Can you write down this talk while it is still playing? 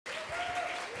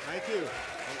Thank you.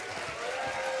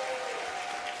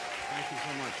 Thank you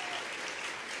so much.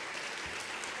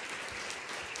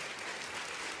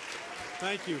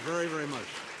 Thank you very, very much.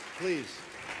 Please.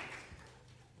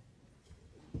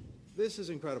 This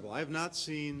is incredible. I have not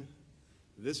seen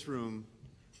this room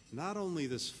not only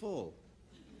this full,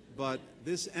 but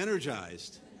this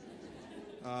energized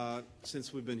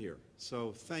since we've been here.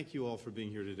 So thank you all for being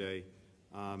here today.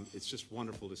 It's just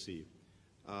wonderful to see you.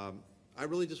 I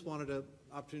really just wanted an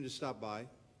opportunity to stop by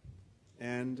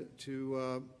and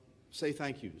to say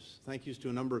thank yous. Thank yous to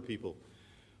a number of people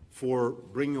for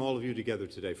bringing all of you together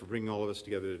today, for bringing all of us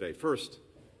together today. First,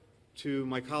 to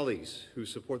my colleagues who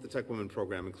support the TechWomen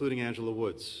program, including Angela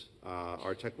Woods,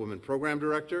 our TechWomen program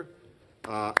director,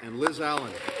 and Liz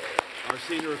Allen, our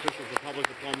senior official for public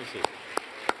diplomacy.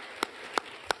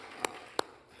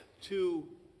 Two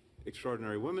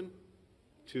extraordinary women,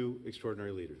 two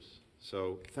extraordinary leaders.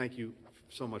 So thank you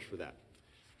so much for that.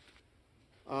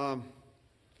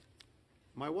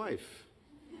 My wife,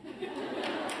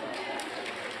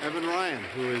 Evan Ryan,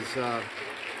 who is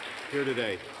here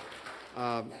today,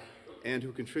 and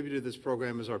who contributed to this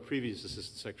program as our previous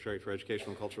Assistant Secretary for Educational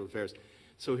and Cultural Affairs.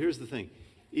 So here's the thing.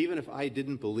 Even if I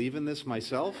didn't believe in this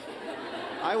myself,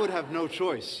 I would have no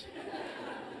choice.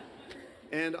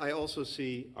 And I also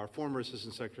see our former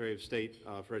Assistant Secretary of State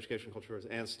for Education and Cultural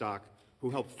Affairs, Ann Stock, who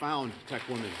helped found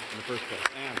TechWomen in the first place.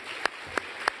 Ann,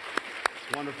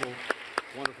 it's wonderful,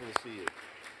 wonderful to see you.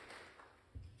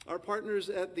 Our partners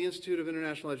at the Institute of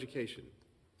International Education,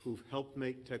 who've helped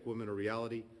make TechWomen a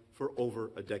reality for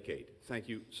over a decade. Thank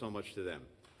you so much to them.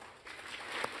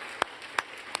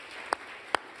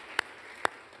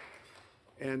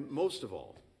 And most of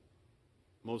all,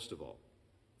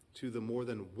 to the more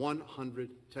than 100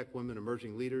 TechWomen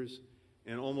emerging leaders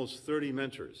and almost 30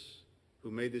 mentors who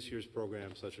made this year's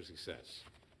program such a success.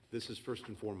 This is first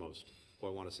and foremost who I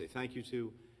want to say thank you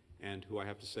to, and who I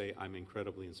have to say I'm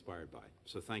incredibly inspired by.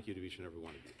 So thank you to each and every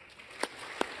one of you.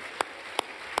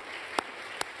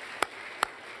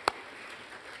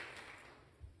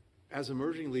 As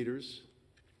emerging leaders,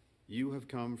 you have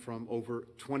come from over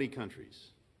 20 countries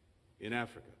in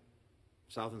Africa,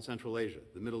 South and Central Asia,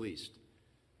 the Middle East,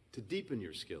 to deepen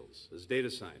your skills as data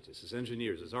scientists, as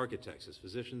engineers, as architects, as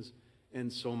physicians,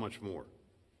 and so much more.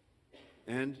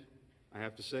 And I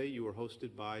have to say, you were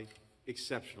hosted by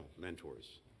exceptional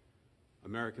mentors,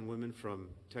 American women from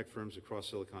tech firms across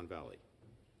Silicon Valley.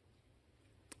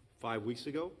 5 weeks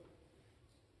ago,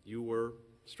 you were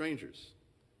strangers.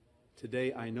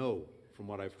 Today, I know from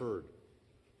what I've heard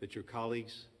that you're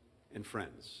colleagues and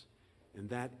friends, and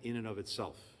that in and of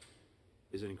itself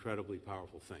is an incredibly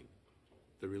powerful thing.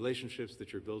 The relationships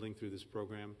that you're building through this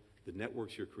program, the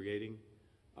networks you're creating,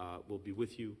 will be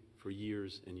with you for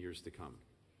years and years to come.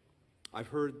 I've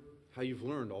heard how you've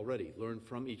learned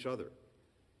from each other,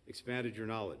 expanded your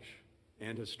knowledge,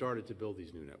 and have started to build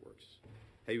these new networks.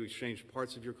 How you exchanged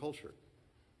parts of your culture,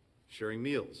 sharing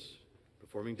meals,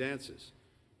 performing dances,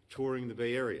 touring the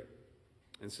Bay Area.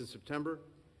 And since September,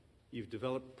 you've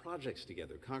developed projects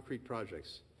together, concrete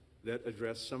projects that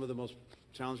address some of the most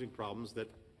challenging problems that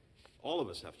all of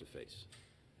us have to face.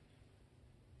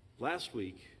 Last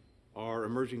week, our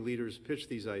emerging leaders pitched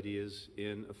these ideas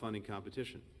in a funding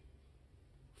competition.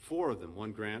 4 of them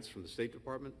won grants from the State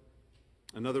Department.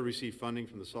 Another received funding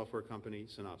from the software company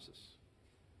Synopsys.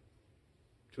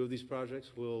 2 of these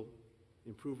projects will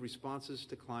improve responses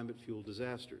to climate-fueled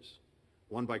disasters.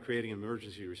 One by creating an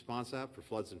emergency response app for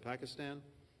floods in Pakistan.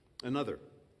 Another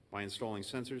by installing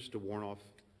sensors to warn off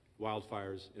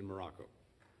wildfires in Morocco.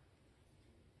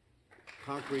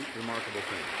 Concrete, remarkable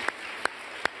things.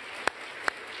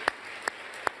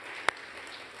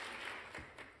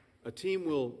 A team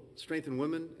will strengthen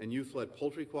women and youth-led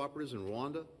poultry cooperatives in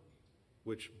Rwanda,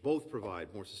 which both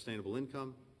provide more sustainable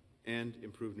income and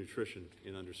improved nutrition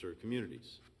in underserved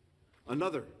communities.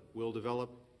 Another will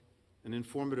develop an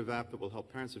informative app that will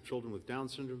help parents of children with Down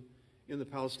syndrome in the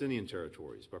Palestinian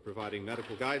territories by providing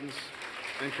medical guidance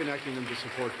and connecting them to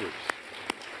support groups.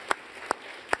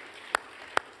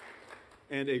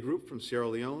 And a group from Sierra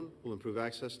Leone will improve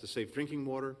access to safe drinking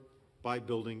water by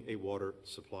building a water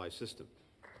supply system.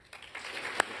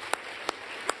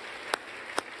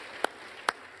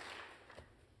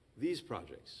 These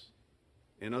projects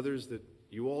and others that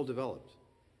you all developed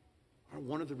are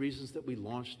one of the reasons that we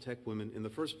launched TechWomen in the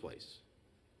first place.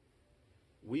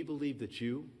 We believe that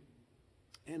you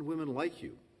and women like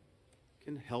you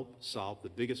can help solve the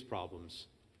biggest problems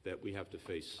that we have to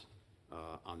face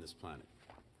on this planet.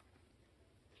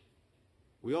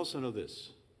 We also know this.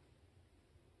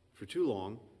 For too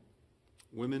long,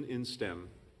 women in STEM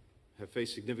have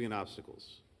faced significant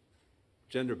obstacles: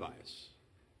 gender bias,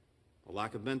 a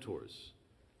lack of mentors,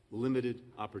 limited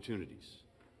opportunities.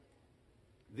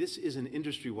 This is an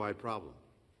industry-wide problem.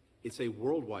 It's a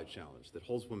worldwide challenge that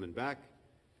holds women back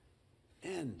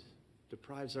and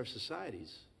deprives our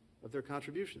societies of their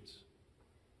contributions.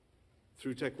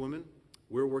 Through TechWomen,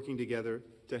 we're working together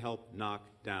to help knock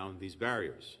down these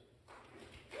barriers.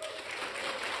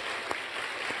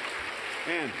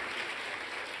 And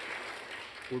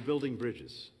we're building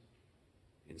bridges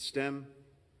in STEM,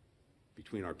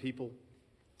 between our people,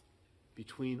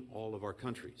 between all of our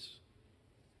countries.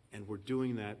 And we're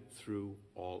doing that through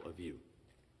all of you.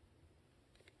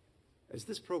 As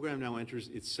this program now enters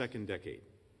its second decade,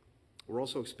 we're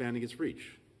also expanding its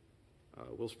reach.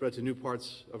 We'll spread to new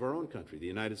parts of our own country, the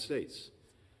United States,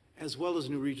 as well as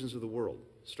new regions of the world,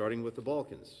 starting with the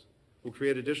Balkans. We'll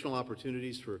create additional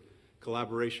opportunities for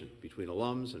collaboration between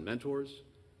alums and mentors.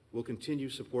 We'll continue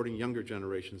supporting younger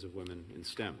generations of women in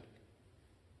STEM.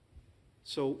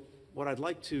 So what I'd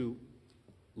like to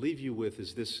leave you with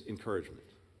is this encouragement,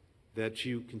 that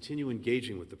you continue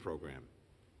engaging with the program,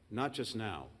 not just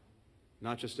now,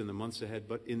 not just in the months ahead,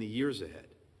 but in the years ahead,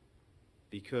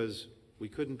 because we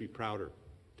couldn't be prouder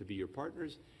to be your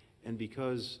partners, and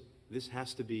because this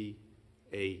has to be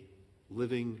a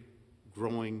living,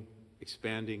 growing,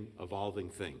 expanding, evolving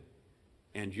thing.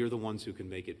 And you're the ones who can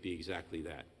make it be exactly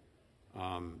that.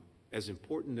 As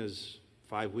important as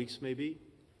 5 weeks may be,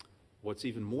 what's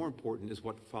even more important is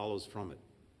what follows from it.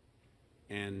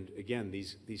 And again,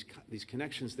 these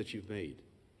connections that you've made,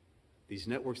 these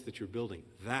networks that you're building,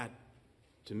 that,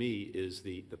 to me, is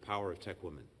the power of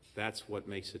TechWomen. That's what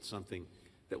makes it something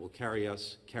that will carry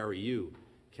us, carry you,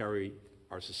 carry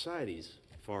our societies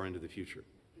far into the future.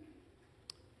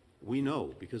 We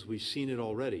know, because we've seen it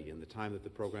already in the time that the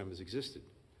program has existed,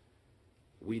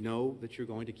 we know that you're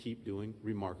going to keep doing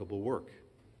remarkable work,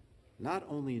 not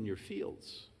only in your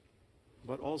fields,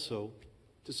 but also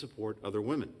to support other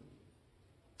women.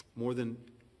 More than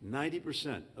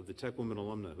 90% of the TechWomen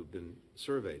alumni who've been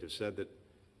surveyed have said that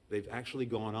they've actually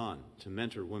gone on to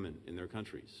mentor women in their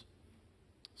countries.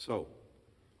 So,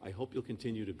 I hope you'll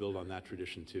continue to build on that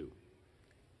tradition too.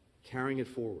 Carrying it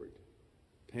forward,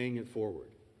 paying it forward,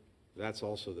 that's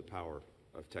also the power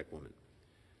of TechWomen.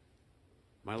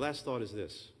 My last thought is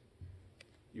this.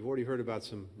 You've already heard about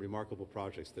some remarkable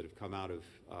projects that have come out of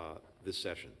this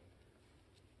session.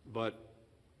 But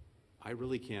I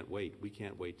really can't wait. We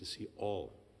can't wait to see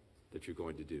all that you're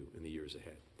going to do in the years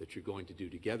ahead, that you're going to do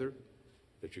together,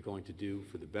 that you're going to do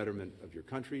for the betterment of your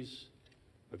countries,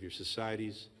 of your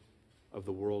societies, of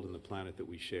the world and the planet that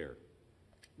we share.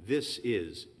 This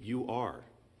is, you are,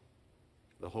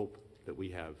 the hope that we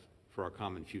have for our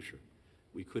common future.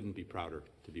 We couldn't be prouder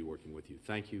to be working with you.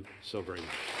 Thank you so very much.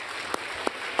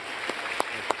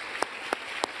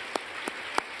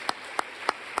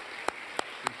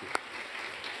 Thank you.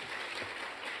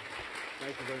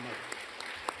 Thank you very much.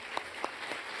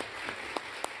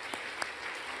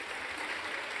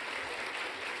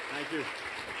 Thank you.